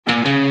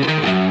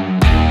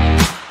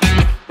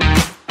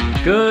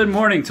Good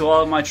morning to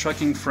all of my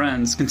trucking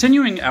friends.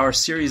 Continuing our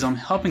series on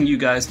helping you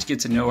guys to get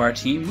to know our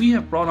team, we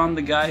have brought on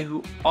the guy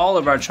who all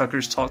of our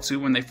truckers talk to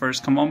when they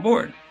first come on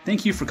board.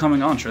 Thank you for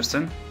coming on,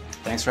 Tristan.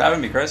 Thanks for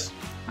having me, Chris.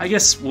 I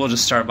guess we'll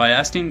just start by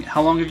asking,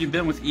 how long have you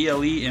been with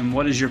ELE and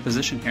what is your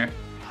position here?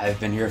 I've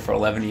been here for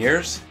 11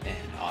 years and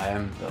I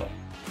am the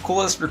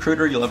coolest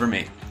recruiter you'll ever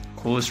meet.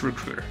 Coolest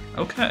recruiter.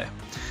 Okay.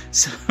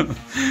 So,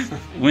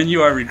 when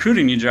you are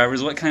recruiting new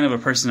drivers, what kind of a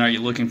person are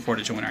you looking for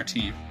to join our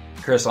team?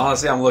 Chris,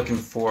 honestly, I'm looking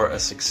for a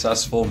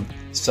successful,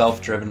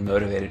 self-driven,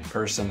 motivated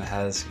person that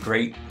has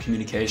great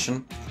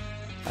communication.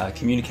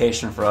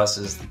 Communication for us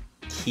is the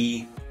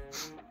key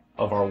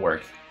of our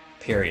work,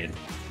 period.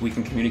 We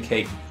can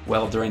communicate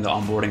well during the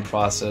onboarding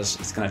process.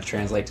 It's going to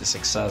translate to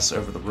success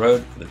over the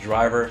road for the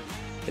driver.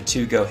 The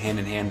two go hand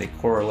in hand. They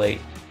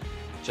correlate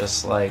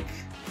just like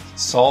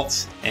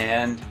salt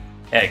and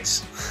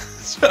eggs.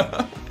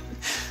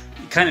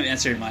 You kind of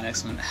answered my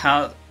next one.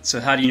 How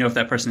do you know if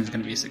that person is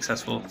going to be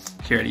successful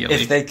here at ELE?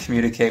 If they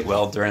communicate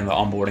well during the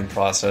onboarding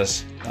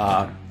process,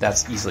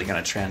 that's easily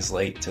going to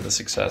translate to the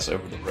success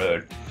over the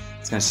road.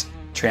 It's going to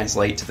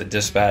translate to the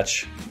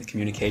dispatch, the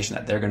communication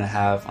that they're going to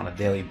have on a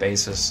daily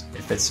basis.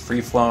 If it's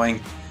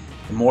free-flowing,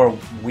 the more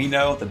we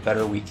know, the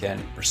better we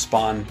can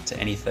respond to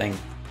anything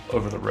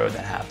over the road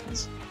that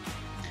happens.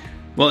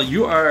 Well,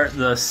 you are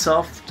the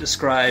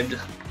self-described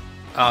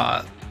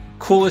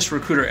coolest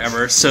recruiter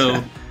ever,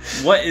 so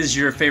what is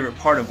your favorite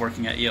part of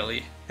working at ELE?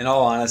 In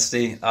all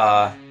honesty,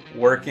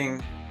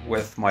 working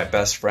with my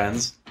best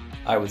friends,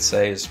 I would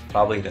say, is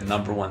probably the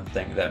number one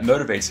thing that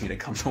motivates me to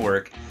come to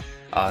work.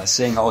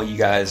 Seeing all you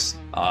guys,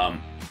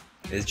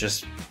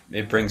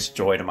 it brings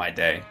joy to my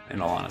day.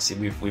 In all honesty,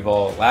 we've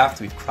all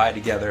laughed, we've cried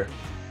together,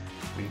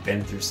 we've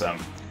been through some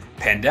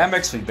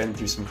pandemics, we've been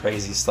through some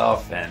crazy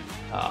stuff, and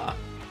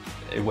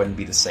it wouldn't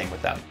be the same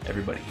without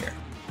everybody here.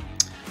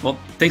 Well,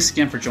 thanks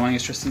again for joining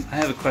us, Tristan. I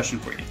have a question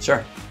for you.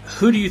 Sure.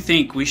 Who do you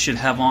think we should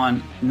have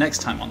on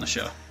next time on the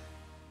show?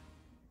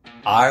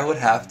 I would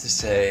have to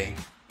say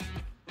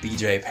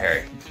BJ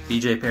Perry.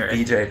 BJ Perry.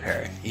 BJ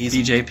Perry.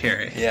 BJ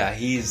Perry. Yeah,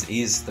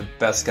 he's the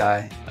best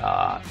guy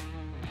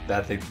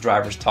that the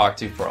drivers talk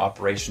to for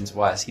operations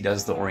wise. He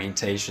does the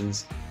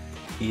orientations.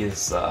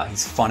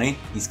 He's funny.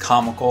 He's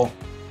comical,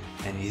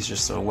 and he's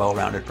just a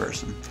well-rounded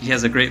person. He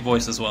has a great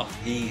voice as well.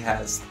 He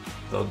has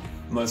the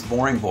most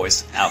boring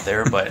voice out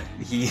there, but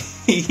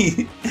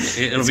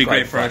it'll be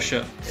great for our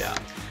show. Yeah.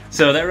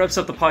 So that wraps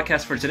up the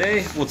podcast for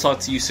today. We'll talk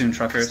to you soon,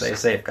 truckers. Stay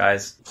safe,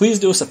 guys. Please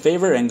do us a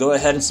favor and go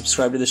ahead and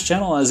subscribe to this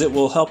channel, as it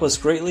will help us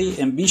greatly,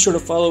 and be sure to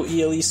follow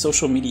ELE's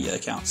social media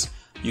accounts.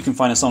 You can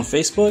find us on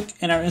Facebook,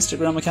 and our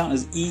Instagram account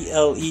is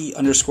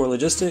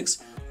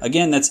ELE_logistics.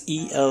 Again, that's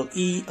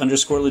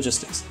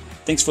ELE_logistics.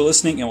 Thanks for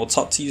listening, and we'll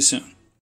talk to you soon.